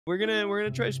We're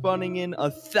gonna try spawning in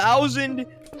 1,000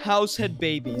 househead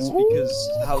babies because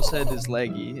househead is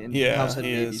laggy and househead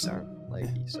babies aren't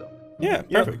laggy. So yeah,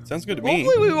 perfect. Sounds good to me.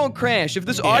 Hopefully we won't crash. If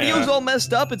this audio's all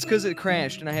messed up, it's because it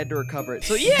crashed and I had to recover it.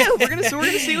 So yeah, we're gonna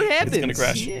see what happens. It's gonna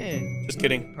crash. Yeah. Just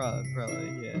kidding. Probably,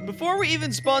 yeah. Before we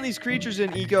even spawn these creatures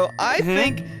in Eco, I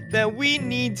think that we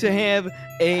need to have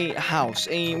a house.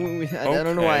 I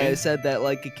don't know why I said that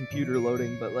like a computer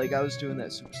loading, but like I was doing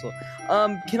that super slow.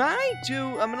 I'm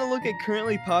gonna look at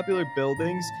currently popular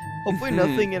buildings. Hopefully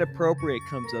nothing inappropriate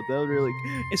comes up. That would really.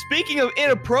 And speaking of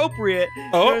inappropriate, you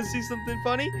wanna see something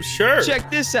funny? Sure.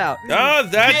 Check this out. Oh,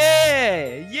 that's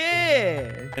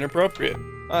yeah. inappropriate.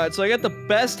 Alright, so I got the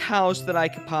best house that I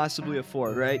could possibly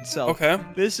afford, right? So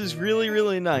this is really,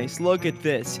 really nice. Look at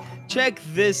this. Check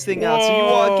this thing out. So you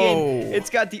walk in, it's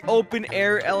got the open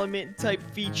air element type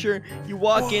feature. You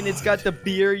walk in, it's got the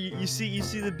beer. You see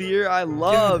the beer. I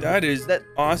love that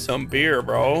awesome beer,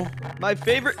 bro. My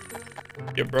favorite.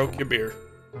 You broke your beer.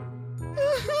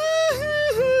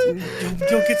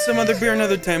 You'll get some other beer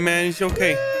another time, man. It's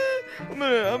okay. I'm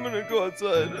gonna go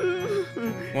outside.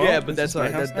 Well, yeah, but that's our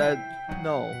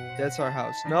no, that's our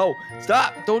house. No,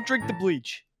 stop! Don't drink the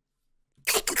bleach.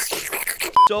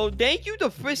 So thank you to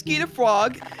Frisky the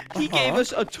Frog. He gave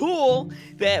us a tool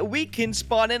that we can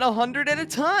spawn in 100 at a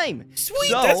time. Sweet,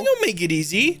 that's gonna make it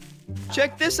easy.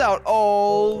 Check this out.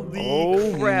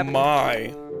 Holy crap!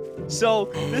 My. So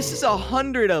this is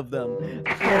 100 of them.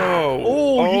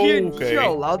 You hear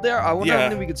how loud they are? I wonder how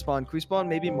many we could spawn. Can we spawn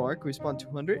maybe more? Can we spawn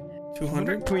 200?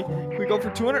 200? Can we go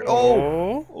for 200?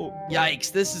 Oh,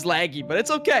 yikes! This is laggy, but it's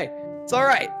okay. It's all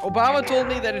right. Obama told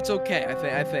me that it's okay.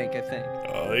 I think.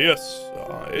 Yes,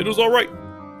 it was all right.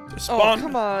 Just spawn. Oh,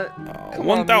 come on.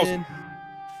 1,000.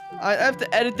 I have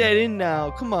to edit that in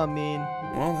now. Come on, man.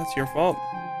 Well, that's your fault.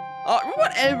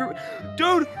 Whatever,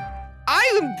 dude.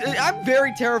 I'm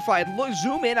very terrified. Look,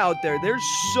 zoom in out there. There's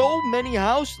so many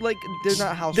they're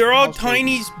not houses. They're all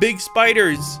tiny, big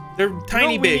spiders. They're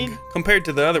tiny big compared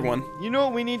to the other one. You know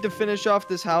what we need to finish off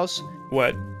this house?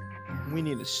 What? We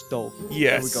need a stove.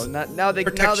 Yes. There we go. Now they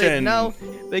can't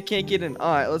get in.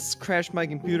 All right, let's crash my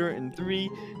computer in 3,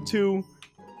 2.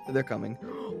 They're coming.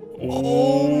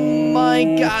 Oh my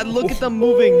God! Look at them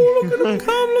moving. Look at them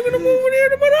come! Look at them moving here!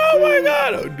 Oh my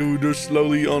God! Oh, dude, they're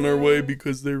slowly on their way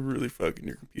because they're really fucking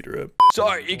your computer up.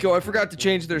 Sorry, Eco. I forgot to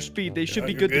change their speed. They should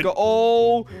be good to go.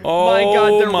 Oh my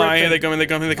God! They're coming! They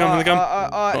come!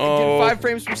 5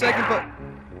 frames per second, but.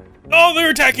 Oh, they're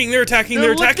attacking! They're attacking! The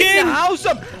house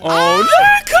up! Oh no!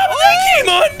 They came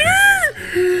under!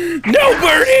 No,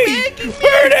 Birdie!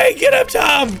 Birdie, get up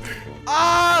top!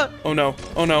 Oh no!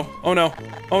 Oh no! Oh no!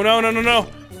 Oh no! No! No! No!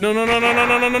 No! No! No! No!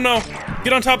 No! No! No! No!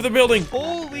 Get on top of the building!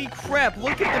 Holy crap!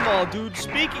 Look at them all, dude.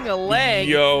 Speaking of lag.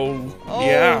 Yo.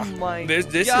 Oh my This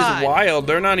is wild.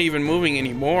 They're not even moving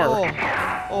anymore.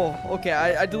 Okay.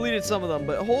 I deleted some of them,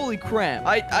 but holy crap!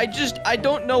 I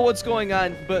don't know what's going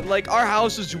on, but like our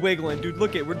house is wiggling, dude.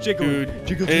 Look at we're jiggling.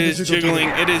 Dude, it is jiggling.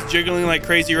 It is jiggling like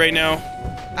crazy right now.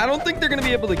 I don't think they're gonna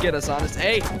be able to get us, honest.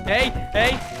 Hey,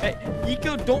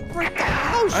 Eco, don't break the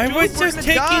house. I was just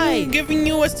giving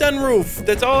you a sunroof.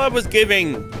 That's all I was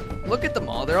giving. Look at them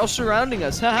all. They're all surrounding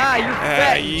us. Haha, you're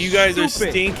fat. You guys are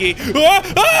stinky. Yeah.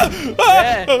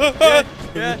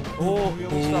 Oh, we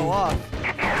almost fell off.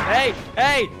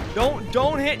 Hey,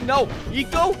 don't hit. No,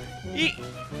 Eco.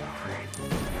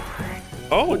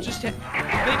 Oh.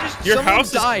 Your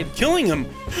house died. Is killing him.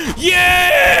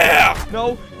 Yeah!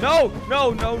 No.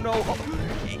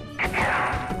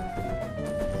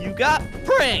 You got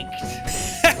pranked.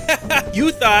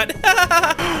 You thought.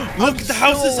 Look, the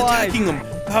house is attacking him.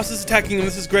 The house is attacking him.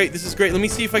 This is great. Let me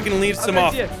see if I can lead some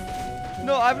off.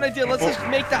 No, I have an idea. Let's just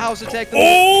make the house attack them.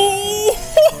 Oh,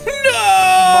 no!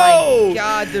 Oh my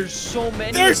God, there's so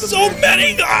many. There's so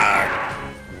many.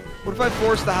 What if I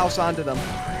force the house onto them?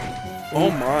 Oh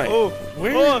my.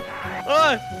 Where?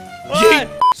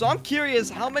 So I'm curious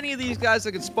how many of these guys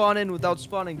I could spawn in without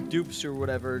spawning dupes or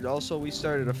whatever. Also, we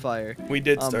started a fire. We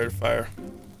did start a fire.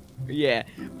 Yeah,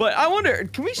 but I wonder,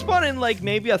 can we spawn in like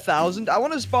maybe 1,000? I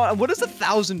want to spawn. What does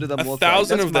 1,000 of them look like?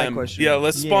 1,000 of them. Yeah,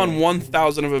 let's spawn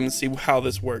 1,000 of them and see how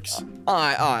this works.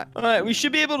 All right. We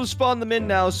should be able to spawn them in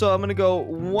now. So I'm gonna go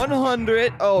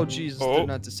 100. Oh Jesus, they're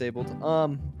not disabled.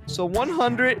 So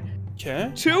 100.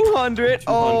 Okay. 200.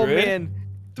 Oh man.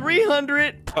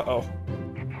 300.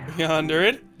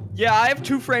 300. Yeah, I have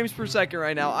 2 frames per second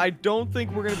right now. I don't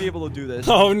think we're gonna be able to do this.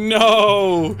 Oh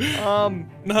no.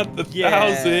 Not the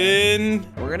 1,000.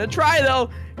 We're gonna try though.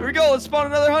 Here we go. Let's spawn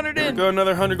another 100 in. Go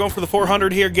another 100. Going for the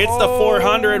 400 here. Gets the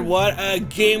 400. What a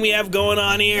game we have going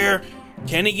on here.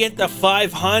 Can he get the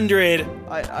 500?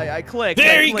 I clicked.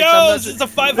 There he goes. It's a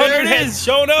 500 head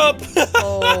showing up.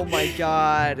 Oh my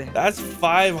god. That's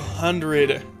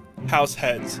 500 house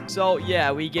heads. So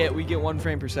yeah, we get 1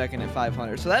 frame per second at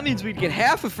 500. So that means we'd get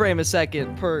half a frame a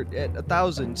second per at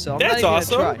 1,000. So I'm That's not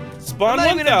awesome. even gonna try. Spawn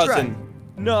 1,000.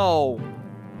 No.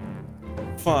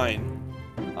 Fine.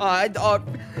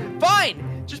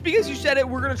 Fine. Just because you said it,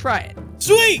 we're gonna try it.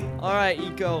 Sweet. All right,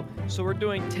 Eco. So we're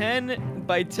doing 10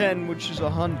 by 10, which is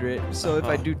 100. So if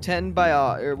I do 10 by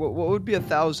or what would be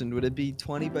 1,000? Would it be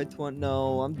 20 by 20?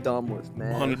 No, I'm done with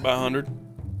man. 100 by 100.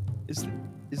 Is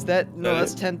that no?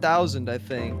 That's 10,000, I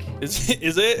think. Is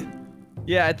it?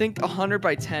 Yeah, I think 100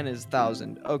 by 10 is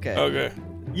 1,000. Okay. Okay.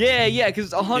 Yeah,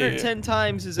 because 110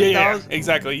 times is 1,000. Yeah,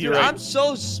 exactly. You're right. I'm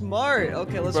so smart.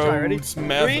 Okay, let's try. Ready?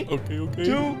 Math. 3, okay.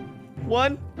 2,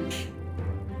 1.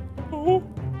 Oh.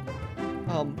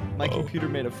 My computer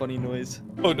made a funny noise.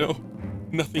 Oh no,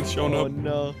 nothing's showing up. Oh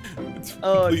no. It's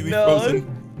completely frozen.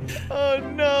 Oh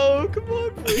no! Come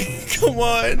on, please. Come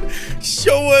on,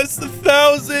 show us the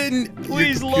 1,000.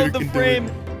 Please load the frame.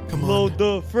 Come on. Load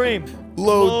the frame.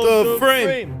 Load the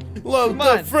frame. Load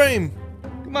the frame.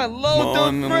 Come on,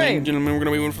 load the frame. Gentlemen, we're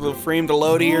gonna be waiting for the frame to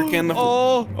load here. Can the is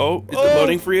it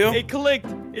loading for you? It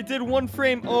clicked. It did 1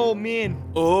 frame. Oh man.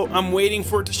 Oh, I'm waiting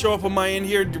for it to show up on my end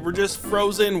here. We're just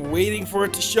frozen, waiting for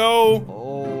it to show.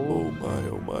 Oh my.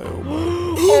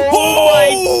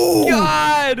 Oh my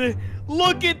god!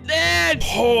 Look at that!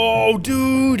 Oh,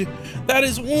 dude, that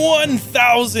is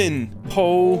 1,000.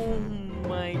 Oh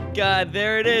my god,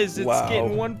 there it is. It's Wow.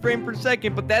 getting 1 frame per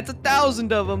second, but that's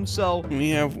 1,000 of them. So we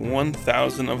have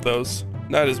 1,000 of those.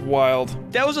 That is wild.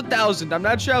 that was 1,000. I'm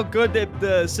not sure how good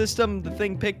the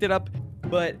thing picked it up,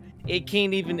 but it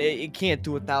can't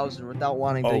do 1,000 without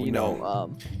wanting to,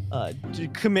 to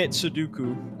commit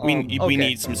Sudoku. We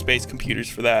need some space computers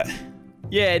for that.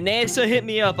 Yeah, NASA hit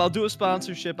me up. I'll do a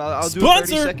sponsorship. I'll do a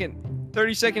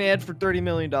 30-second ad for $30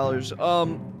 million.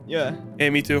 Yeah. Hey,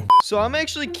 me too. So I'm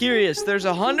actually curious. There's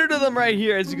 100 of them right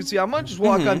here, as you can see. I'm gonna just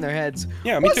walk on their heads.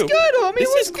 Yeah, me too. What's good, homie?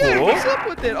 What's good? Cool. What's up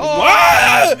with it? Oh.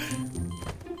 Ah!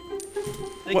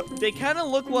 They kind of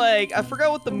look like, I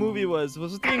forgot what the movie was.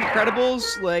 Was it The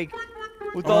Incredibles? Like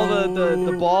with all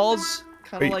the balls.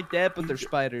 Kind of like that, but they're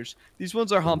spiders. These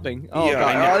ones are humping. Oh, yeah,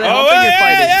 God. I know. They're humping and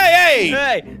fighting. Hey!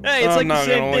 Hey, it's like the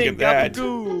same thing.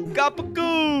 Gapagoo.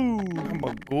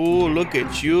 Gapagoo, look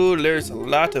at you. There's a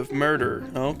lot of murder.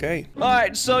 Okay.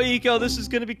 Alright, so Eco, this is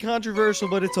gonna be controversial,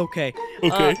 but it's okay.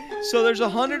 Okay. So there's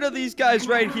 100 of these guys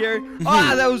right here.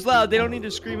 Ah, that was loud. They don't need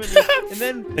to scream at me. And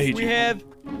then we have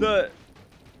the...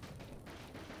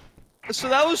 So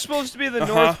that was supposed to be the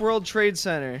North World Trade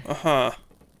Center.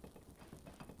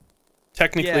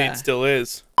 Technically, it still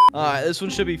is. Alright, this one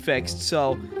should be fixed.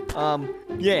 So,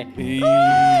 yeah.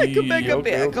 Come back up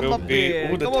here. Come up here.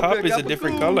 Oh, the top is a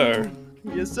different color.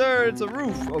 Yes, sir. It's a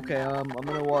roof. Okay, I'm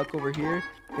gonna walk over here,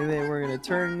 and then we're gonna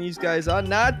turn these guys on.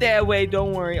 Not that way.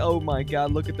 Don't worry. Oh my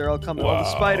God! Look at they're all coming. All the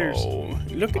spiders.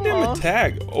 Look at them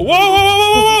attack.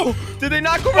 Whoa! Did they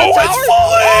knock over the tower?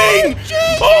 Oh, it's falling!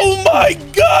 Oh my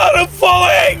God! I'm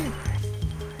falling!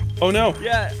 Oh no!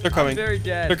 Yeah, they're coming. I'm very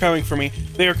dead. They're coming for me.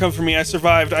 They are coming for me. I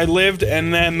survived. I lived,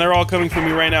 and then they're all coming for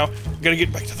me right now. Gotta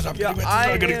get back to the top. Yeah,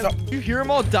 gotta get to the top. You hear them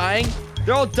all dying?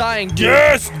 They're all dying, dude.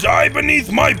 Yes, die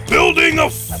beneath my building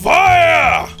of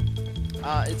fire!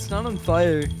 It's not on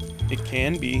fire. It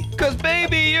can be. Cause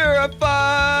baby, you're a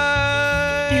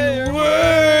fire.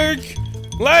 Work!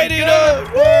 Light it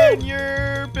up! Burn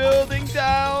your building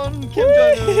down. Kim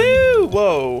Jong-un.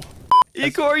 Whoa.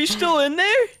 Eco, are you still in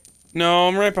there? No,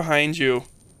 I'm right behind you.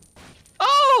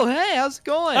 Oh, hey, how's it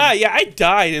going? Yeah, I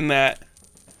died in that.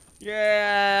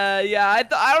 Yeah.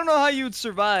 I don't know how you would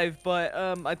survive, but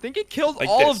I think it killed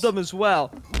all of them as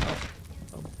well.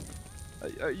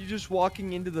 Are you just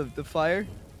walking into the fire?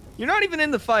 You're not even in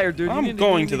the fire, dude. I'm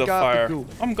going to the fire.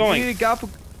 I'm going.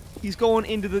 He's going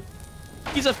into the...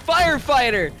 He's a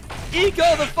firefighter!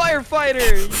 Eco, the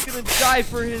firefighter! He's gonna die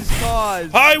for his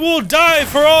cause. I will die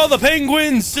for all the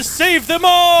penguins to save them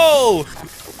all! Oh,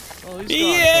 he's gone.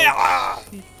 Yeah!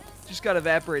 He just got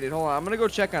evaporated. Hold on, I'm gonna go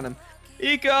check on him.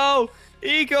 Eco,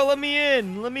 let me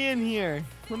in. Let me in here.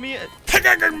 Let me in.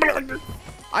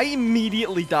 I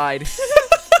immediately died.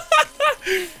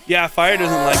 Yeah, fire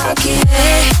doesn't like us.